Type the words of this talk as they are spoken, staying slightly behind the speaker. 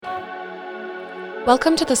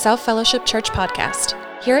Welcome to the South Fellowship Church podcast.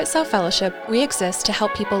 Here at South Fellowship, we exist to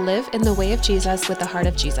help people live in the way of Jesus with the heart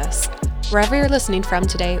of Jesus. Wherever you're listening from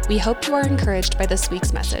today, we hope you are encouraged by this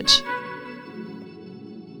week's message.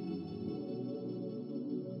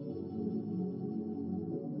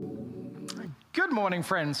 Good morning,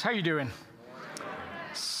 friends. How are you doing?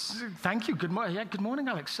 Thank you. Good morning. Yeah, good morning,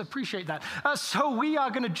 Alex. Appreciate that. So we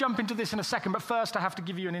are going to jump into this in a second, but first I have to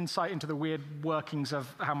give you an insight into the weird workings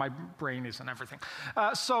of how my brain is and everything.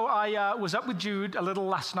 So I was up with Jude a little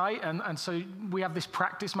last night, and so we have this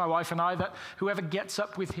practice, my wife and I, that whoever gets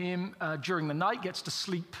up with him during the night gets to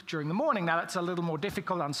sleep during the morning. Now, that's a little more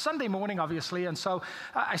difficult on Sunday morning, obviously, and so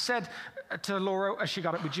I said to Laura, as she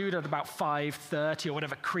got up with Jude at about 5:30 or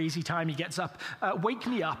whatever crazy time he gets up, wake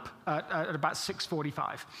me up at about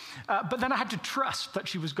 6:45. But then I had to trust that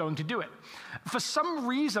she was going to do it. For some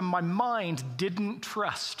reason, my mind didn't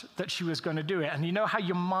trust that she was going to do it. And you know how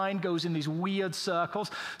your mind goes in these weird circles?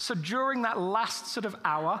 So during that last sort of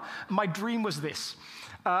hour, my dream was this,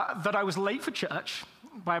 that I was late for church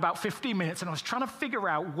by about 15 minutes, and I was trying to figure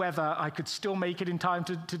out whether I could still make it in time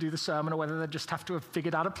to do the sermon or whether they'd just have to have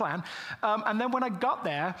figured out a plan. And then when I got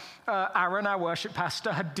there, Aaron, our worship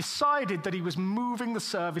pastor, had decided that he was moving the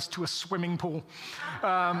service to a swimming pool.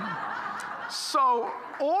 So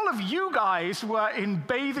all of you guys were in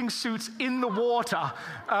bathing suits in the water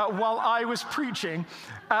while I was preaching.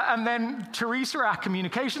 And then Teresa, our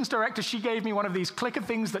communications director, she gave me one of these clicker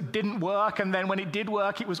things that didn't work. And then when it did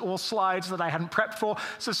work, it was all slides that I hadn't prepped for.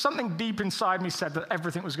 So something deep inside me said that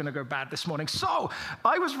everything was going to go bad this morning. So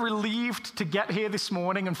I was relieved to get here this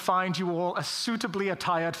morning and find you all suitably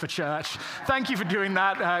attired for church. Thank you for doing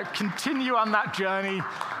that. Continue on that journey.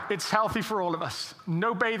 It's healthy for all of us.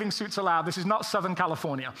 No bathing suits allowed. This is not Southern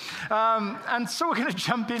California. And so we're going to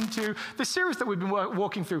jump into the series that we've been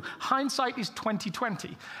walking through. Hindsight is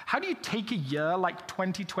 2020. How do you take a year like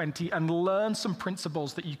 2020 and learn some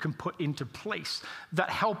principles that you can put into place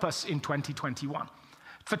that help us in 2021?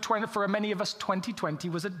 For many of us, 2020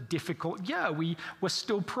 was a difficult year. We were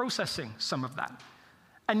still processing some of that.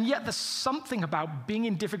 And yet there's something about being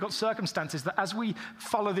in difficult circumstances that as we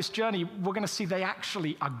follow this journey, we're going to see they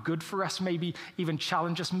actually are good for us, maybe even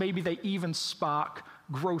challenge us, maybe they even spark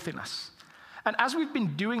growth in us. And as we've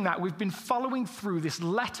been doing that, we've been following through this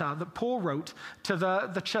letter that Paul wrote to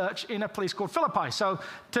the church in a place called Philippi. So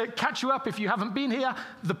to catch you up, if you haven't been here,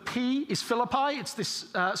 the P is Philippi. It's this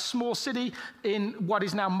small city in what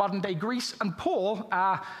is now modern-day Greece. And Paul,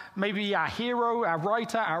 maybe our hero, our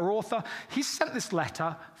writer, our author, he sent this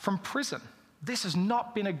letter from prison. This has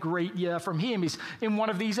not been a great year from him. He's in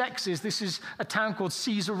one of these X's. This is a town called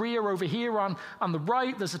Caesarea over here on the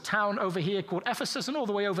right. There's a town over here called Ephesus, and all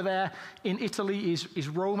the way over there in Italy is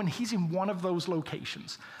Rome, and he's in one of those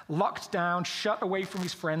locations, locked down, shut away from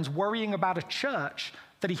his friends, worrying about a church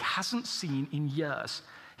that he hasn't seen in years.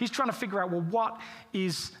 He's trying to figure out, well, what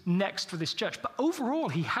is next for this church? But overall,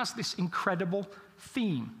 he has this incredible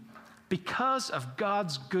theme. Because of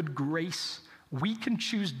God's good grace, we can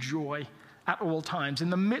choose joy at all times. In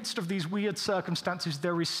the midst of these weird circumstances,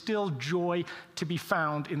 there is still joy to be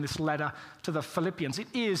found in this letter to the Philippians. It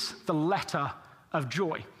is the letter of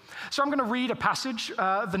joy. So I'm going to read a passage,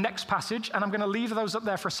 the next passage, and I'm going to leave those up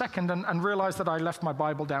there for a second and realize that I left my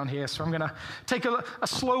Bible down here. So I'm going to take a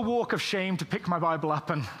slow walk of shame to pick my Bible up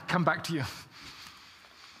and come back to you.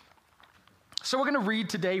 So we're going to read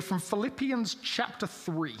today from Philippians chapter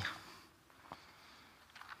 3.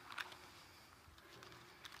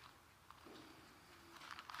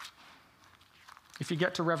 If you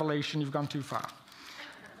get to Revelation, you've gone too far.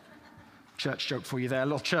 Church joke for you there, a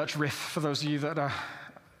little church riff for those of you that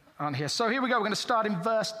aren't here. So here we go, we're going to start in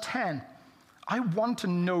verse 10. I want to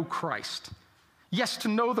know Christ. Yes, to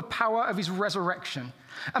know the power of his resurrection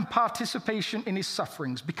and participation in his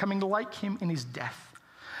sufferings, becoming like him in his death,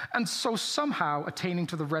 and so somehow attaining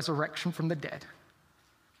to the resurrection from the dead.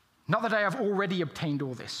 Not that I have already obtained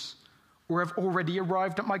all this, or have already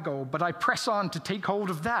arrived at my goal, but I press on to take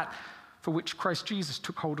hold of that for which Christ Jesus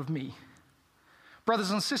took hold of me.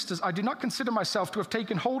 Brothers and sisters, I do not consider myself to have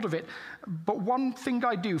taken hold of it, but one thing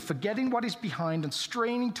I do, forgetting what is behind and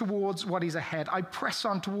straining towards what is ahead, I press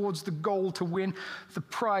on towards the goal to win the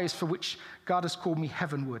prize for which God has called me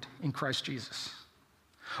heavenward in Christ Jesus.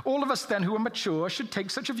 All of us then who are mature should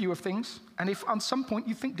take such a view of things, and if on some point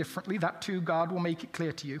you think differently, that too God will make it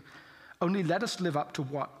clear to you. Only let us live up to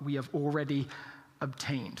what we have already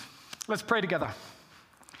obtained. Let's pray together.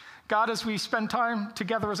 God, as we spend time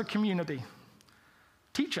together as a community,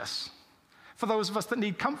 teach us. For those of us that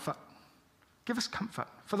need comfort, give us comfort.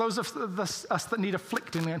 For those of us that need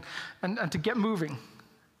afflicting and to get moving,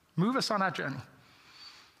 move us on our journey.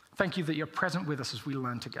 Thank you that you're present with us as we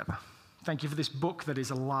learn together. Thank you for this book that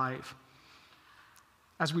is alive.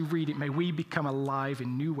 As we read it, may we become alive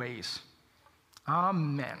in new ways.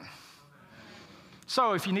 Amen.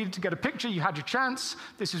 So if you needed to get a picture, you had your chance.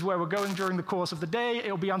 This is where we're going during the course of the day.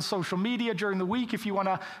 It'll be on social media during the week if you want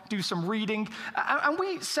to do some reading. And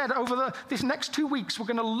we said over this next 2 weeks, we're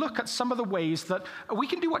going to look at some of the ways that we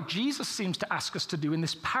can do what Jesus seems to ask us to do in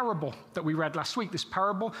this parable that we read last week, this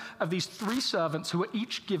parable of these 3 servants who are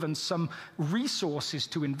each given some resources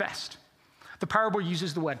to invest. The parable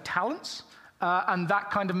uses the word talents. And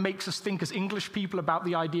that kind of makes us think as English people about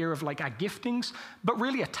the idea of like our giftings. But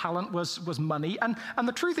really a talent was money. And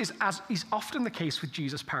the truth is, as is often the case with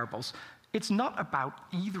Jesus' parables, it's not about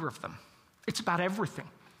either of them. It's about everything.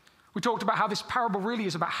 We talked about how this parable really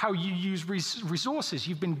is about how you use resources.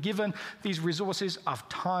 You've been given these resources of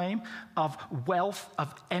time, of wealth,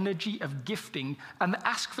 of energy, of gifting. And the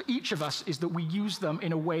ask for each of us is that we use them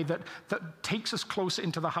in a way that takes us closer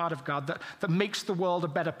into the heart of God, that makes the world a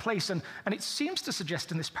better place. And it seems to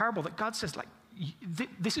suggest in this parable that God says, like,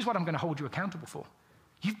 this is what I'm going to hold you accountable for.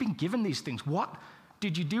 You've been given these things. What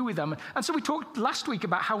did you do with them? And so we talked last week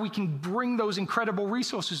about how we can bring those incredible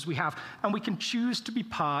resources we have and we can choose to be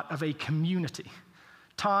part of a community.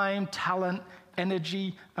 Time, talent,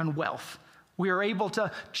 energy, and wealth. We are able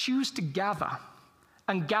to choose to gather.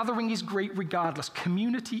 And gathering is great regardless.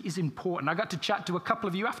 Community is important. I got to chat to a couple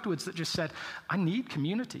of you afterwards that just said, I need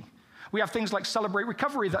community. We have things like Celebrate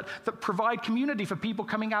Recovery that provide community for people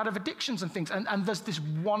coming out of addictions and things. And there's this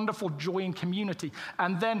wonderful joy in community.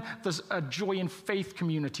 And then there's a joy in faith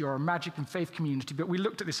community or a magic in faith community. But we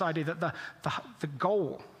looked at this idea that the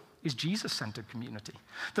goal is Jesus-centered community.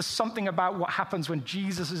 There's something about what happens when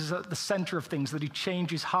Jesus is at the center of things, that he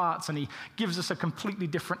changes hearts and he gives us a completely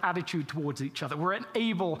different attitude towards each other. We're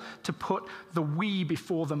able to put the we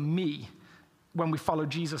before the me when we follow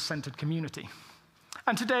Jesus-centered community.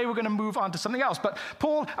 And today we're going to move on to something else. But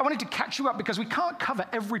Paul, I wanted to catch you up because we can't cover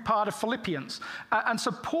every part of Philippians. And so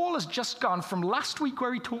Paul has just gone from last week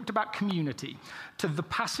where he talked about community to the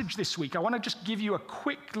passage this week. I want to just give you a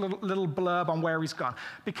quick little blurb on where he's gone,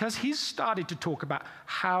 because he's started to talk about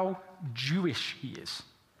how Jewish he is.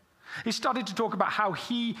 He started to talk about how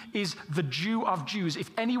he is the Jew of Jews. If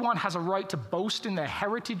anyone has a right to boast in their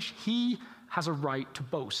heritage, he has a right to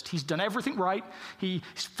boast. He's done everything right. His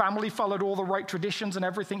family followed all the right traditions and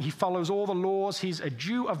everything. He follows all the laws. He's a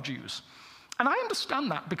Jew of Jews. And I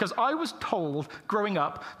understand that because I was told growing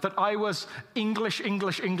up that I was English.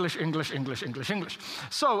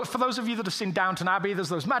 So for those of you that have seen Downton Abbey, there's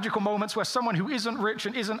those magical moments where someone who isn't rich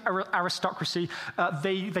and isn't aristocracy,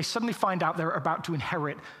 they suddenly find out they're about to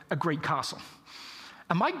inherit a great castle.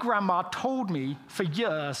 And my grandma told me for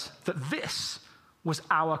years that this was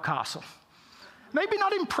our castle. Maybe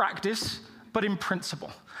not in practice, but in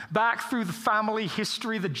principle. Back through the family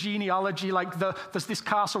history, the genealogy, like there's this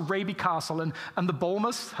castle, Raby Castle, and the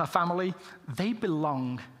Bulmers, her family, they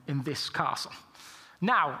belong in this castle.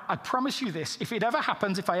 Now, I promise you this, if it ever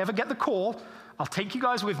happens, if I ever get the call, I'll take you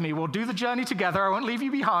guys with me. We'll do the journey together. I won't leave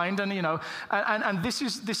you behind. And this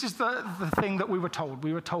is the thing that we were told.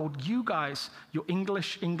 We were told, you guys, you're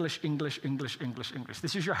English.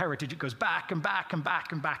 This is your heritage. It goes back and back and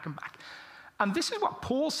back and back and back. And this is what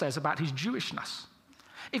Paul says about his Jewishness.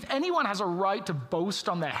 If anyone has a right to boast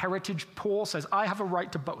on their heritage, Paul says, I have a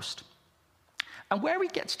right to boast. And where he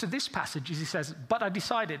gets to this passage is he says, but I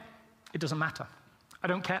decided it doesn't matter. I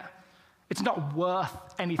don't care. It's not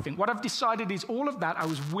worth anything. What I've decided is all of that I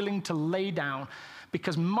was willing to lay down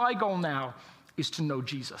because my goal now is to know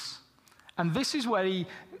Jesus. And this is where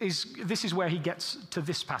he gets to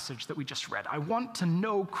this passage that we just read. I want to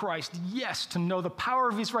know Christ, yes, to know the power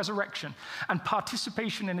of his resurrection and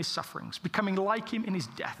participation in his sufferings, becoming like him in his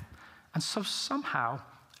death, and so somehow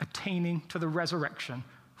attaining to the resurrection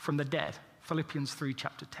from the dead. Philippians 3,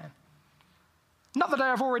 chapter 10. Not that I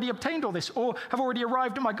have already obtained all this or have already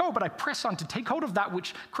arrived at my goal, but I press on to take hold of that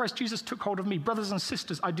which Christ Jesus took hold of me. Brothers and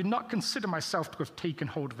sisters, I do not consider myself to have taken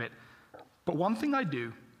hold of it. But one thing I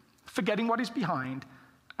do, forgetting what is behind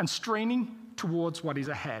and straining towards what is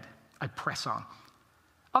ahead, I press on.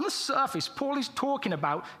 On the surface, Paul is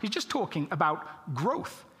just talking about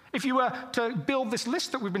growth. If you were to build this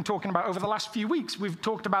list that we've been talking about over the last few weeks, we've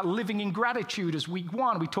talked about living in gratitude as week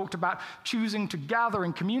 1. We talked about choosing to gather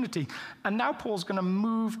in community. And now Paul's going to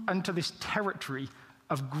move into this territory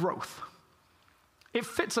of growth. It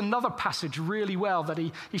fits another passage really well that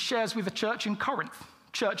he shares with the church in Corinth.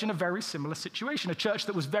 Church in a very similar situation, a church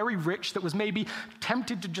that was very rich, that was maybe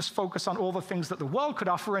tempted to just focus on all the things that the world could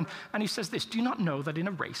offer. And he says this, do you not know that in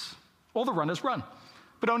a race, all the runners run,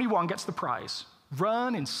 but only one gets the prize?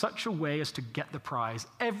 Run in such a way as to get the prize.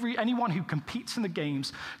 Anyone who competes in the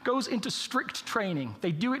games goes into strict training.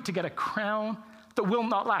 They do it to get a crown that will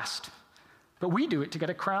not last. But we do it to get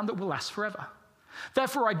a crown that will last forever.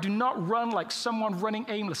 Therefore, I do not run like someone running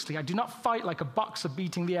aimlessly. I do not fight like a boxer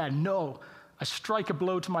beating the air. No, I strike a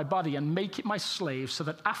blow to my body and make it my slave so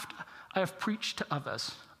that after I have preached to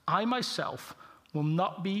others, I myself will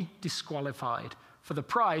not be disqualified for the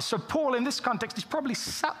prize. So Paul, in this context, he's probably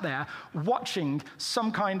sat there watching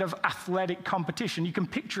some kind of athletic competition. You can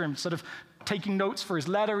picture him sort of taking notes for his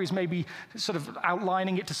letter. He's maybe sort of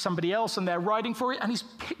outlining it to somebody else, and they're writing for it. And he's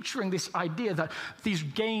picturing this idea that these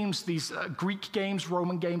games, these Greek games,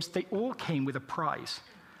 Roman games, they all came with a prize.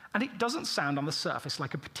 And it doesn't sound on the surface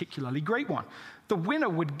like a particularly great one. The winner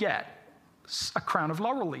would get a crown of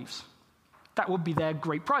laurel leaves. That would be their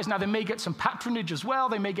great prize. Now, they may get some patronage as well.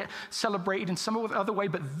 They may get celebrated in some other way,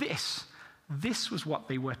 but this was what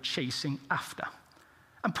they were chasing after.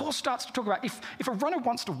 And Paul starts to talk about if a runner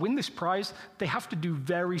wants to win this prize, they have to do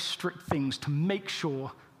very strict things to make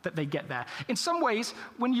sure that they get there. In some ways,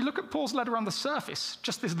 when you look at Paul's letter on the surface,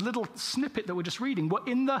 just this little snippet that we're just reading, we're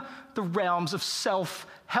in the realms of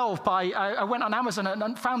self-help. I went on Amazon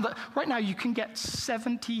and found that right now you can get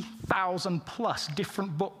 70,000 plus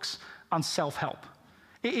different books on self-help.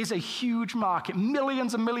 It is a huge market,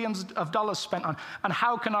 millions and millions of dollars spent on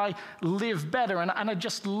how can I live better. And I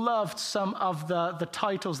just loved some of the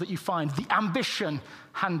titles that you find. The Ambition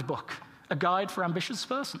Handbook, a guide for ambitious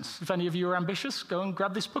persons. If any of you are ambitious, go and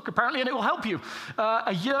grab this book, apparently, and it will help you.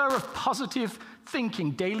 A year of positive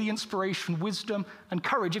thinking, daily inspiration, wisdom, and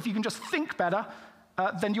courage. If you can just think better,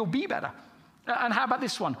 then you'll be better. And how about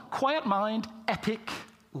this one? Quiet Mind, Epic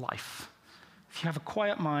Life. If you have a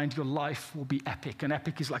quiet mind, your life will be epic. And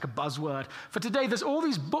epic is like a buzzword. For today, there's all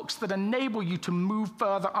these books that enable you to move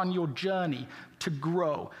further on your journey, to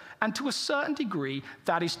grow. And to a certain degree,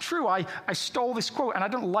 that is true. I stole this quote, and I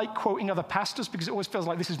don't like quoting other pastors because it always feels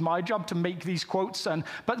like this is my job to make these quotes.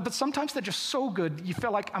 But sometimes they're just so good, you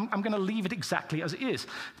feel like I'm going to leave it exactly as it is.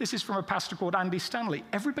 This is from a pastor called Andy Stanley.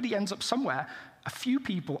 Everybody ends up somewhere. A few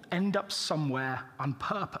people end up somewhere on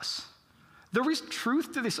purpose. There is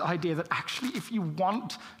truth to this idea that actually if you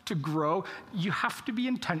want to grow, you have to be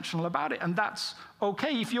intentional about it, and that's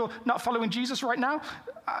okay. If you're not following Jesus right now,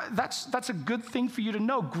 that's a good thing for you to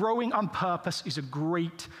know. Growing on purpose is a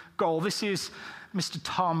great goal. This is Mr.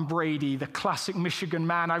 Tom Brady, the classic Michigan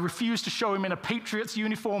man. I refuse to show him in a Patriots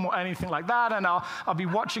uniform or anything like that, and I'll be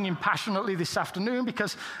watching him passionately this afternoon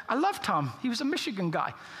because I love Tom. He was a Michigan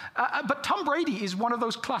guy. But Tom Brady is one of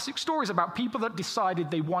those classic stories about people that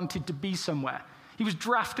decided they wanted to be somewhere. He was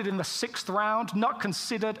drafted in the 6th round, not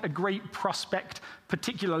considered a great prospect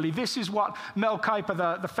particularly. This is what Mel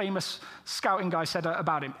Kiper, the famous scouting guy, said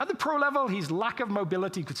about him. At the pro level, his lack of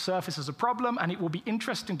mobility could surface as a problem, and it will be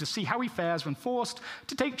interesting to see how he fares when forced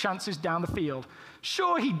to take chances down the field.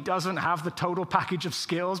 Sure, he doesn't have the total package of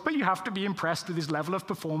skills, but you have to be impressed with his level of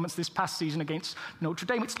performance this past season against Notre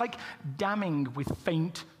Dame. It's like damning with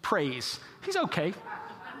faint praise. He's okay.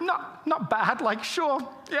 Not bad, like, sure,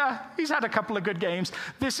 yeah, he's had a couple of good games.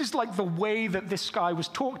 This is like the way that this guy was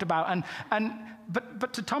talked about.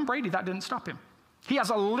 But to Tom Brady, that didn't stop him. He has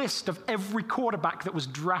a list of every quarterback that was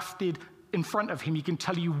drafted in front of him. He can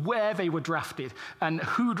tell you where they were drafted and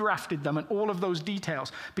who drafted them and all of those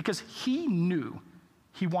details because he knew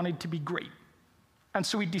he wanted to be great. And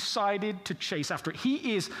so he decided to chase after it.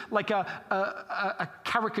 He is like a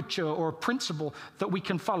caricature or a principle that we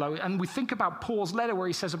can follow. And we think about Paul's letter where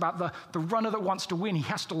he says about the runner that wants to win, he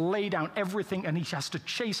has to lay down everything and he has to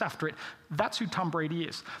chase after it. That's who Tom Brady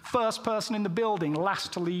is. First person in the building,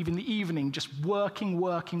 last to leave in the evening, just working.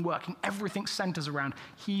 Everything centers around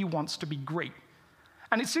he wants to be great.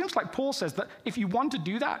 And it seems like Paul says that if you want to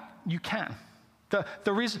do that, you can.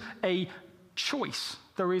 There is a choice.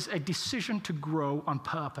 There is a decision to grow on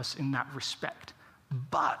purpose in that respect.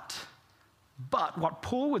 But what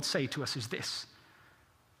Paul would say to us is this.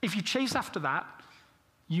 If you chase after that,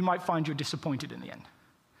 you might find you're disappointed in the end.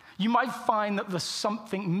 You might find that there's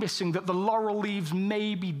something missing, that the laurel leaves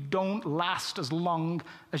maybe don't last as long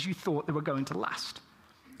as you thought they were going to last.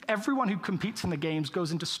 Everyone who competes in the games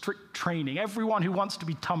goes into strict training. Everyone who wants to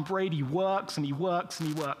be Tom Brady works and he works and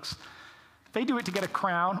he works. They do it to get a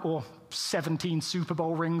crown or 17 Super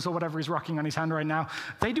Bowl rings or whatever he's rocking on his hand right now.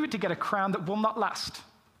 They do it to get a crown that will not last.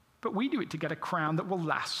 But we do it to get a crown that will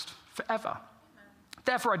last forever.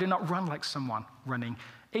 Therefore, I do not run like someone running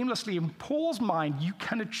aimlessly. In Paul's mind, you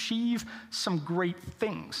can achieve some great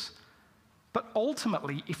things. But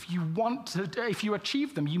ultimately, if you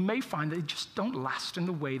achieve them, you may find they just don't last in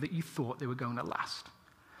the way that you thought they were going to last.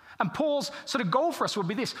 And Paul's sort of goal for us would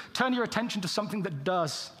be this: turn your attention to something that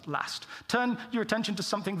does last. Turn your attention to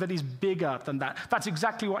something that is bigger than that. That's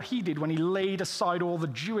exactly what he did when he laid aside all the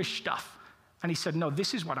Jewish stuff. And he said, no,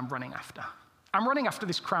 this is what I'm running after. I'm running after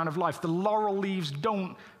this crown of life. The laurel leaves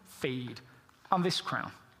don't fade on this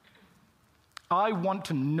crown. I want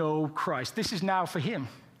to know Christ. This is now for him.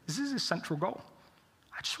 This is his central goal.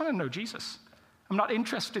 I just want to know Jesus. I'm not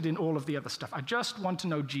interested in all of the other stuff. I just want to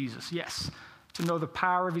know Jesus, yes, to know the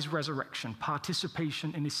power of his resurrection,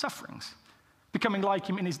 participation in his sufferings, becoming like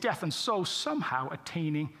him in his death, and so somehow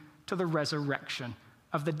attaining to the resurrection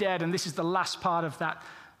of the dead. And this is the last part of that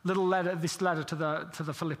little letter, this letter to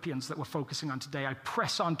the Philippians that we're focusing on today. I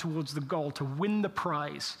press on towards the goal to win the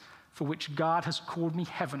prize for which God has called me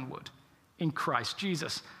heavenward in Christ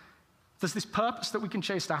Jesus. There's this purpose that we can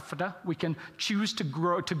chase after. We can choose to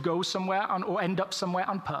go somewhere or end up somewhere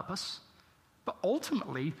on purpose. But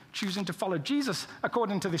ultimately, choosing to follow Jesus,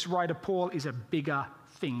 according to this writer Paul, is a bigger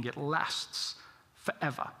thing. It lasts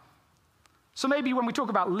forever. So maybe when we talk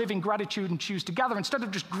about living gratitude and choose to gather, instead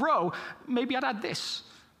of just grow, maybe I'd add this.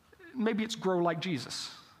 Maybe it's grow like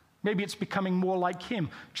Jesus. Maybe it's becoming more like him,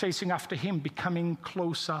 chasing after him, becoming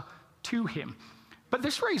closer to him. But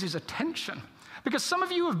this raises a tension, because some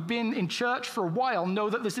of you have been in church for a while, know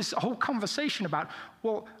that there's this whole conversation about,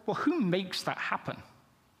 well, who makes that happen?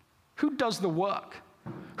 Who does the work?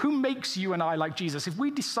 Who makes you and I like Jesus? If we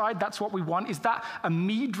decide that's what we want, is that a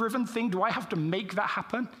me-driven thing? Do I have to make that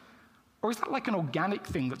happen? Or is that like an organic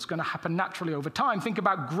thing that's going to happen naturally over time? Think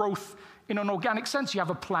about growth in an organic sense. You have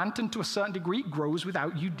a plant, and to a certain degree, it grows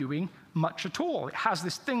without you doing much at all. It has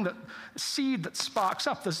this thing, seed that sparks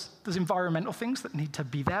up. There's environmental things that need to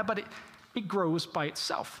be there, but it grows by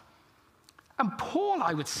itself. And Paul,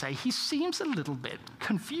 I would say, he seems a little bit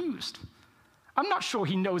confused. I'm not sure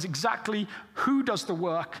he knows exactly who does the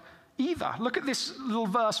work either. Look at this little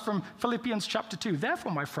verse from Philippians chapter 2.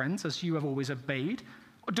 Therefore, my friends, as you have always obeyed,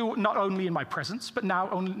 do not only in my presence, but now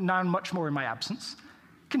much more in my absence,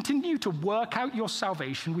 continue to work out your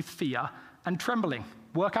salvation with fear and trembling.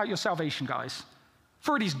 Work out your salvation, guys.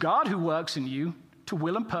 For it is God who works in you to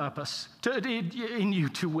will and purpose, in you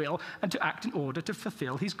to will and to act in order to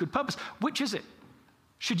fulfill his good purpose. Which is it?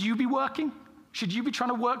 Should you be working? Should you be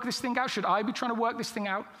trying to work this thing out? Should I be trying to work this thing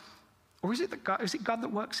out? Or is it God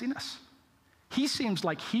that works in us? He seems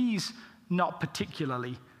like he's not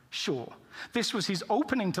particularly sure. This was his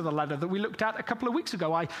opening to the letter that we looked at a couple of weeks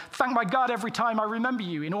ago. I thank my God every time I remember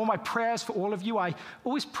you. In all my prayers for all of you, I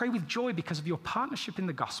always pray with joy because of your partnership in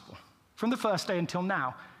the gospel. From the first day until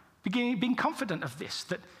now, being confident of this,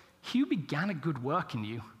 that he who began a good work in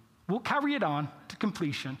you will carry it on to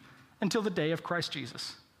completion until the day of Christ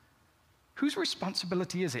Jesus. Whose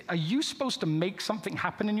responsibility is it? Are you supposed to make something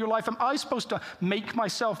happen in your life? Am I supposed to make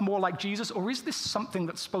myself more like Jesus? Or is this something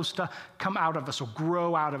that's supposed to come out of us or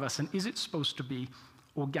grow out of us? And is it supposed to be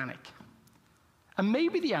organic? And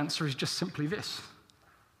maybe the answer is just simply this.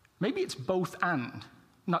 Maybe it's both and,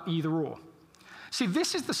 not either or. See,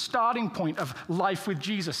 this is the starting point of life with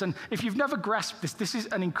Jesus. And if you've never grasped this, this is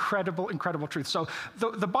an incredible, incredible truth. So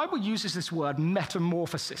the Bible uses this word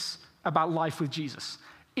metamorphosis about life with Jesus.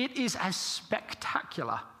 It is as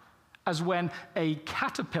spectacular as when a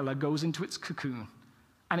caterpillar goes into its cocoon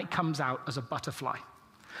and it comes out as a butterfly.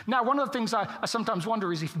 Now, one of the things I sometimes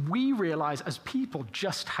wonder is if we realize as people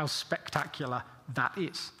just how spectacular that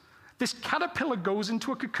is. This caterpillar goes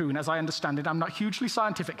into a cocoon, as I understand it. I'm not hugely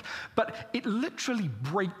scientific, but it literally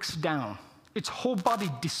breaks down. Its whole body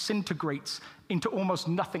disintegrates into almost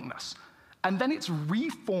nothingness. And then it's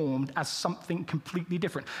reformed as something completely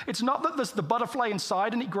different. It's not that there's the butterfly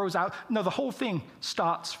inside and it grows out. No, the whole thing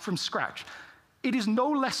starts from scratch. It is no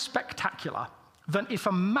less spectacular than if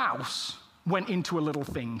a mouse went into a little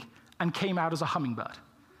thing and came out as a hummingbird.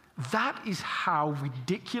 That is how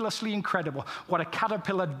ridiculously incredible what a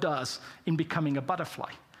caterpillar does in becoming a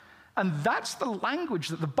butterfly. And that's the language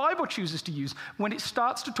that the Bible chooses to use when it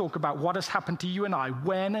starts to talk about what has happened to you and I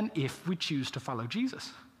when and if we choose to follow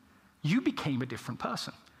Jesus. You became a different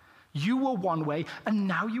person. You were one way, and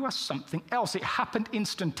now you are something else. It happened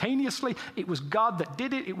instantaneously. It was God that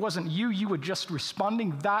did it. It wasn't you. You were just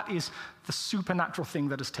responding. That is the supernatural thing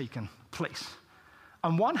that has taken place.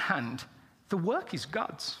 On one hand, the work is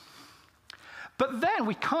God's. But then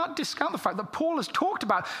we can't discount the fact that Paul has talked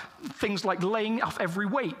about things like laying off every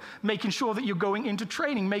weight, making sure that you're going into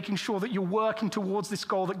training, making sure that you're working towards this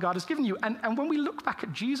goal that God has given you. And when we look back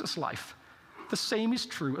at Jesus' life, the same is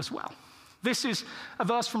true as well. This is a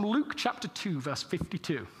verse from Luke chapter 2, verse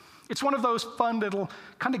 52. It's one of those fun little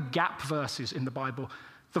kind of gap verses in the Bible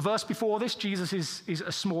The verse before this, Jesus is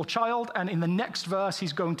a small child, and in the next verse,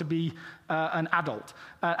 he's going to be an adult.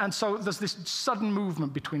 And so there's this sudden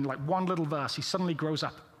movement between like one little verse. He suddenly grows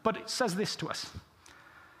up. But it says this to us.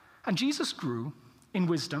 And Jesus grew in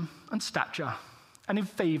wisdom and stature and in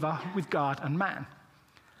favor with God and man.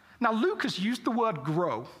 Now, Luke has used the word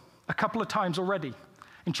grow a couple of times already,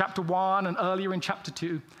 in chapter 1 and earlier in chapter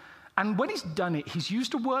 2. And when he's done it, he's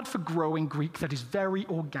used a word for grow in Greek that is very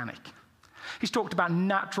organic. He's talked about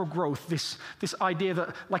natural growth, this idea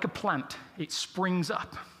that like a plant, it springs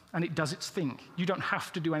up and it does its thing. You don't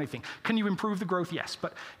have to do anything. Can you improve the growth? Yes,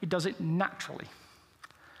 but it does it naturally.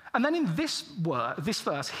 And then in this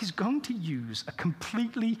verse, he's going to use a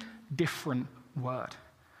completely different word,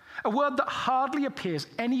 a word that hardly appears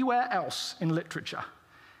anywhere else in literature.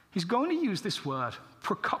 He's going to use this word,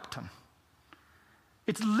 prokopton.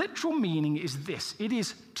 Its literal meaning is this. It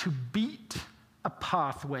is to beat a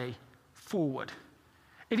pathway forward.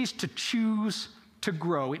 It is to choose to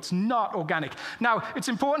grow. It's not organic. Now, it's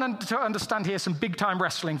important to understand here some big-time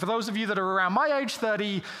wrestling. For those of you that are around my age,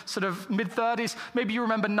 30, sort of mid-30s, maybe you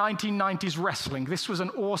remember 1990s wrestling. This was an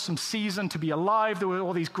awesome season to be alive. There were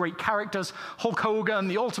all these great characters, Hulk Hogan,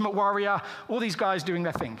 the Ultimate Warrior, all these guys doing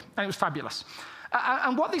their thing, and it was fabulous.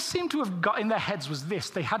 And what they seemed to have got in their heads was this.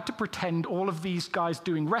 They had to pretend all of these guys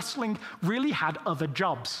doing wrestling really had other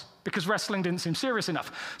jobs, because wrestling didn't seem serious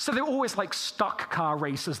enough. So they were always like stock car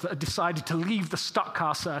racers that had decided to leave the stock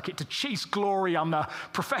car circuit to chase glory on the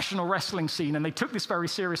professional wrestling scene, and they took this very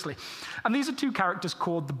seriously. And these are two characters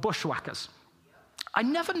called the Bushwhackers. I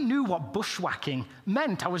never knew what bushwhacking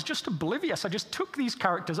meant. I was just oblivious. I just took these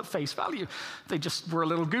characters at face value. They just were a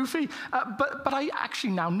little goofy, but I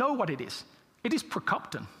actually now know what it is. It is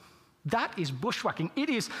prokopton. That is bushwhacking. It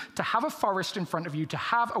is to have a forest in front of you, to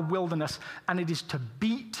have a wilderness, and it is to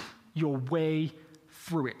beat your way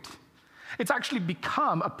through it. It's actually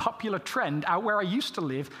become a popular trend out where I used to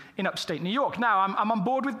live in upstate New York. Now, I'm on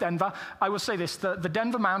board with Denver. I will say this, the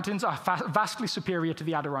Denver mountains are vastly superior to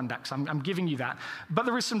the Adirondacks. I'm giving you that. But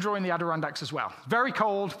there is some joy in the Adirondacks as well. Very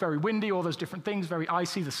cold, very windy, all those different things, very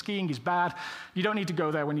icy. The skiing is bad. You don't need to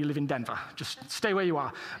go there when you live in Denver. Just stay where you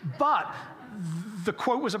are. But the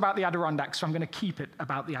quote was about the Adirondacks, so I'm going to keep it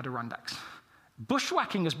about the Adirondacks.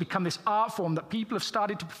 Bushwhacking has become this art form that people have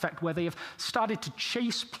started to perfect, where they have started to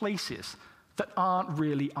chase places that aren't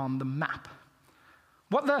really on the map.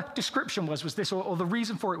 What the description was this, or the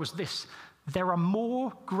reason for it was this: there are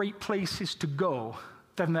more great places to go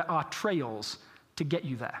than there are trails to get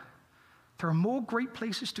you there. There are more great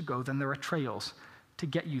places to go than there are trails to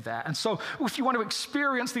get you there. And so if you want to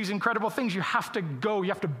experience these incredible things, you have to go, you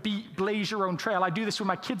have to blaze your own trail. I do this with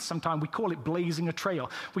my kids sometimes. We call it blazing a trail.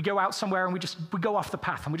 We go out somewhere and we go off the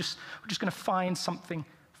path, and we're just going to find something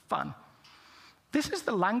fun. This is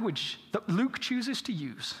the language that Luke chooses to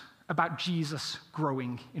use about Jesus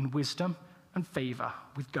growing in wisdom and favor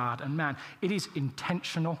with God and man. It is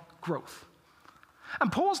intentional growth.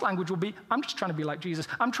 And Paul's language will be, I'm just trying to be like Jesus.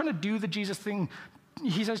 I'm trying to do the Jesus thing.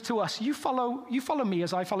 He says to us, you follow me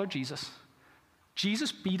as I follow Jesus.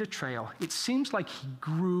 Jesus beat a trail. It seems like he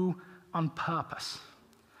grew on purpose.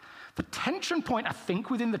 The tension point, I think,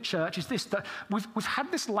 within the church is this, that we've had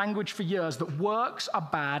this language for years that works are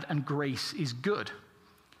bad and grace is good.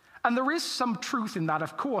 And there is some truth in that,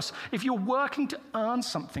 of course. If you're working to earn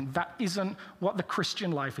something, that isn't what the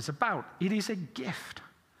Christian life is about. It is a gift.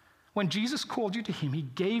 When Jesus called you to him, he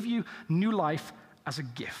gave you new life as a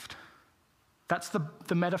gift. That's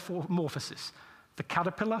the metamorphosis. The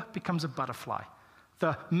caterpillar becomes a butterfly.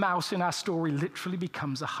 The mouse in our story literally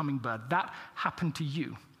becomes a hummingbird. That happened to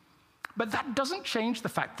you. But that doesn't change the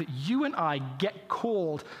fact that you and I get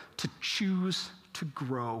called to choose to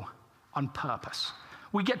grow on purpose.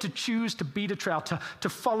 We get to choose to beat a trail, to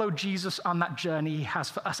follow Jesus on that journey he has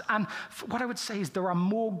for us. And what I would say is there are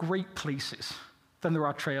more great places than there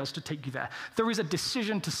are trails to take you there. There is a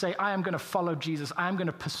decision to say, I am going to follow Jesus, I am going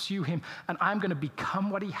to pursue him, and I'm going to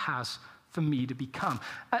become what he has for me to become.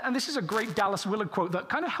 And this is a great Dallas Willard quote that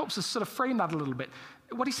kind of helps us sort of frame that a little bit.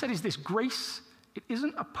 What he said is this: grace, it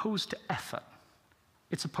isn't opposed to effort,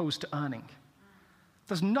 it's opposed to earning.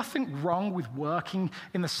 There's nothing wrong with working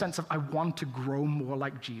in the sense of I want to grow more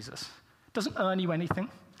like Jesus. It doesn't earn you anything.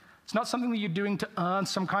 It's not something that you're doing to earn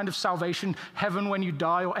some kind of salvation, heaven when you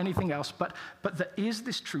die, or anything else. But there is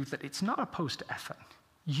this truth that it's not opposed to effort.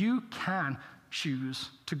 You can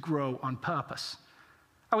choose to grow on purpose.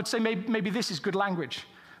 I would say maybe this is good language.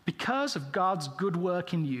 Because of God's good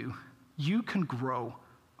work in you, you can grow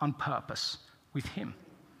on purpose with him.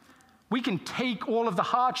 We can take all of the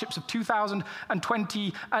hardships of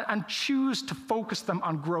 2020 and choose to focus them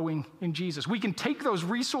on growing in Jesus. We can take those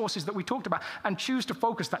resources that we talked about and choose to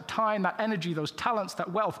focus that time, that energy, those talents,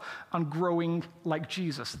 that wealth on growing like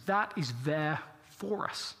Jesus. That is there for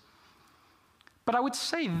us. But I would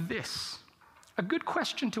say this, a good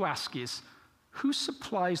question to ask is, who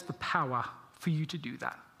supplies the power for you to do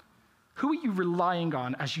that? Who are you relying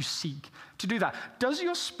on as you seek to do that? Does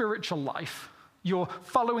your spiritual life, your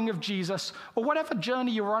following of Jesus, or whatever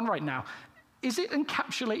journey you're on right now, is it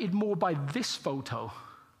encapsulated more by this photo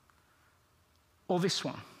or this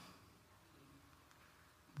one?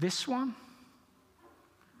 This one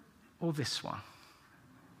or this one?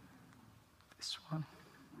 This one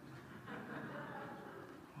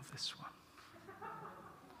or this one?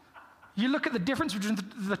 You look at the difference between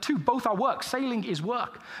the two. Both are work. Sailing is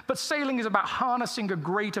work. But sailing is about harnessing a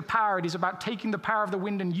greater power. It is about taking the power of the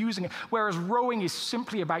wind and using it. Whereas rowing is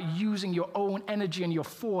simply about using your own energy and your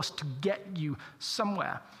force to get you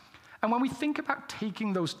somewhere. And when we think about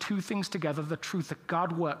taking those two things together, the truth that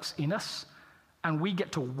God works in us and we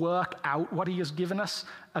get to work out what he has given us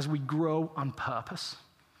as we grow on purpose.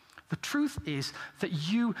 The truth is that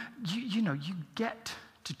you get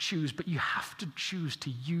to choose, but you have to choose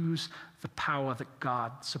to use the power that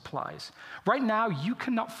God supplies. Right now, you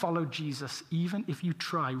cannot follow Jesus even if you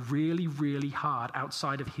try really, really hard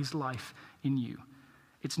outside of his life in you.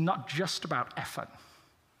 It's not just about effort.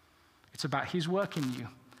 It's about his work in you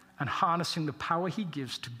and harnessing the power he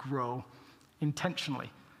gives to grow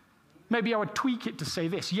intentionally. Maybe I would tweak it to say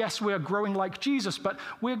this. Yes, we're growing like Jesus, but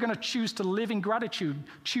we're going to choose to live in gratitude,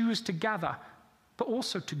 choose to gather, but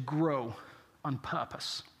also to grow on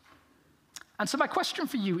purpose. And so my question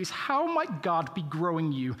for you is, how might God be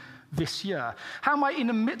growing you this year? How might, in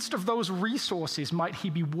the midst of those resources, might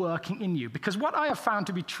he be working in you? Because what I have found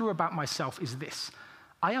to be true about myself is this: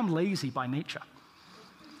 I am lazy by nature.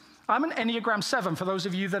 I'm an Enneagram 7, for those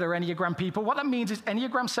of you that are Enneagram people. What that means is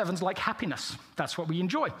Enneagram 7's like happiness. That's what we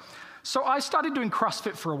enjoy. So I started doing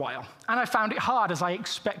CrossFit for a while, and I found it hard, as I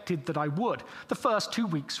expected that I would. The first 2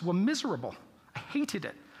 weeks were miserable. I hated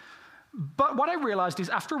it. But what I realized is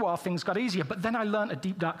after a while, things got easier. But then I learned a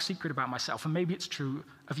deep, dark secret about myself, and maybe it's true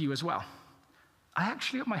of you as well. I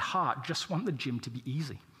actually, at my heart, just want the gym to be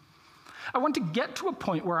easy. I want to get to a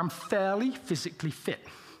point where I'm fairly physically fit,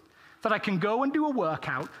 that I can go and do a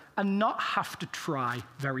workout and not have to try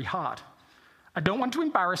very hard. I don't want to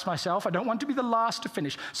embarrass myself. I don't want to be the last to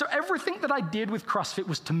finish. So everything that I did with CrossFit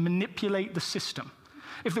was to manipulate the system.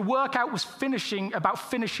 If the workout was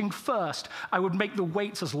about finishing first, I would make the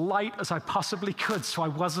weights as light as I possibly could so I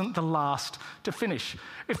wasn't the last to finish.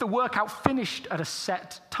 If the workout finished at a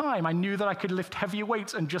set time, I knew that I could lift heavier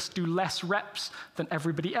weights and just do less reps than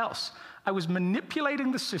everybody else. I was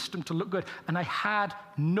manipulating the system to look good, and I had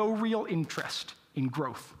no real interest in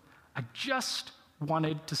growth. I just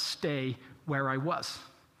wanted to stay where I was.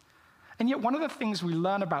 And yet one of the things we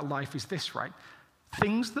learn about life is this, right?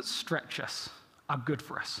 Things that stretch us are good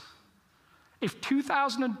for us. If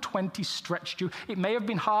 2020 stretched you, it may have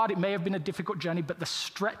been hard, it may have been a difficult journey, but the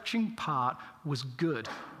stretching part was good.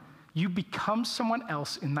 You become someone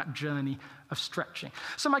else in that journey of stretching.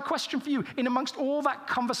 So my question for you, in amongst all that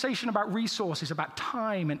conversation about resources, about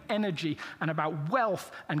time and energy, and about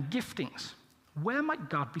wealth and giftings, where might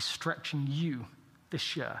God be stretching you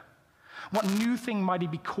this year? What new thing might he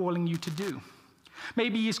be calling you to do?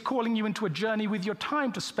 Maybe he's calling you into a journey with your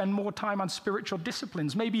time to spend more time on spiritual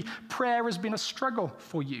disciplines. Maybe prayer has been a struggle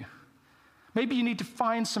for you. Maybe you need to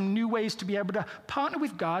find some new ways to be able to partner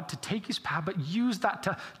with God to take his power, but use that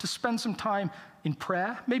to spend some time in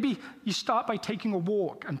prayer. Maybe you start by taking a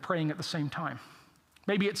walk and praying at the same time.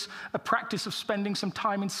 Maybe it's a practice of spending some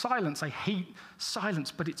time in silence. I hate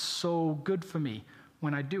silence, but it's so good for me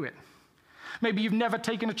when I do it. Maybe you've never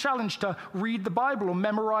taken a challenge to read the Bible or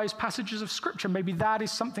memorize passages of Scripture. Maybe that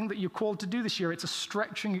is something that you're called to do this year. It's a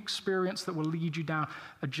stretching experience that will lead you down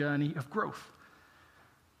a journey of growth.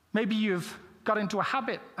 Maybe you've got into a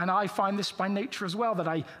habit, and I find this by nature as well, that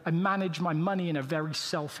I manage my money in a very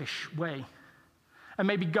selfish way. And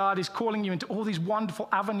maybe God is calling you into all these wonderful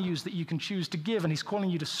avenues that you can choose to give, and he's calling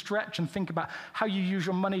you to stretch and think about how you use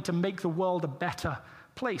your money to make the world a better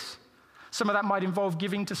place. Some of that might involve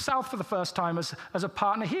giving to South for the first time as a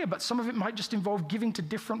partner here, but some of it might just involve giving to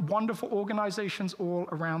different wonderful organizations all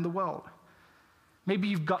around the world. Maybe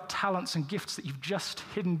you've got talents and gifts that you've just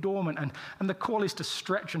hidden dormant, and the call is to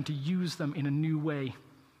stretch and to use them in a new way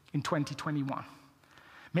in 2021.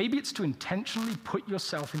 Maybe it's to intentionally put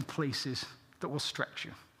yourself in places that will stretch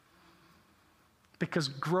you. Because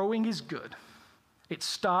growing is good. It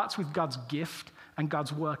starts with God's gift and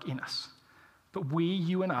God's work in us. But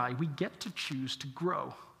you and I, we get to choose to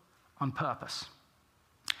grow on purpose.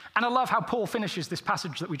 And I love how Paul finishes this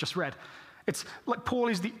passage that we just read. It's like Paul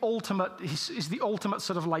is the ultimate, is the ultimate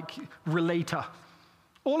sort of like relator.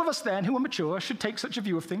 All of us then who are mature should take such a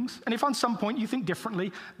view of things. And if on some point you think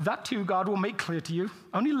differently, that too God will make clear to you.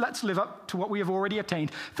 Only let's live up to what we have already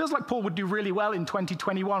attained. Feels like Paul would do really well in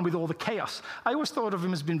 2021 with all the chaos. I always thought of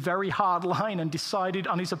him as being very hard line and decided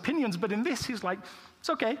on his opinions. But in this, he's like, it's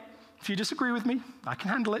okay. If you disagree with me, I can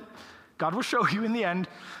handle it. God will show you in the end.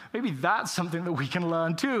 Maybe that's something that we can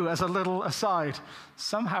learn too, as a little aside.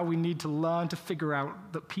 Somehow we need to learn to figure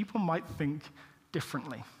out that people might think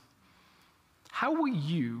differently. How will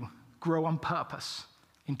you grow on purpose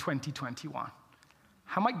in 2021?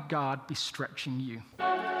 How might God be stretching you?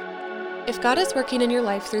 If God is working in your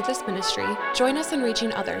life through this ministry, join us in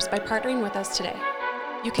reaching others by partnering with us today.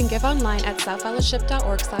 You can give online at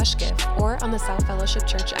southfellowship.org/give or on the South Fellowship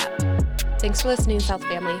Church app. Thanks for listening, South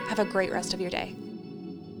family. Have a great rest of your day.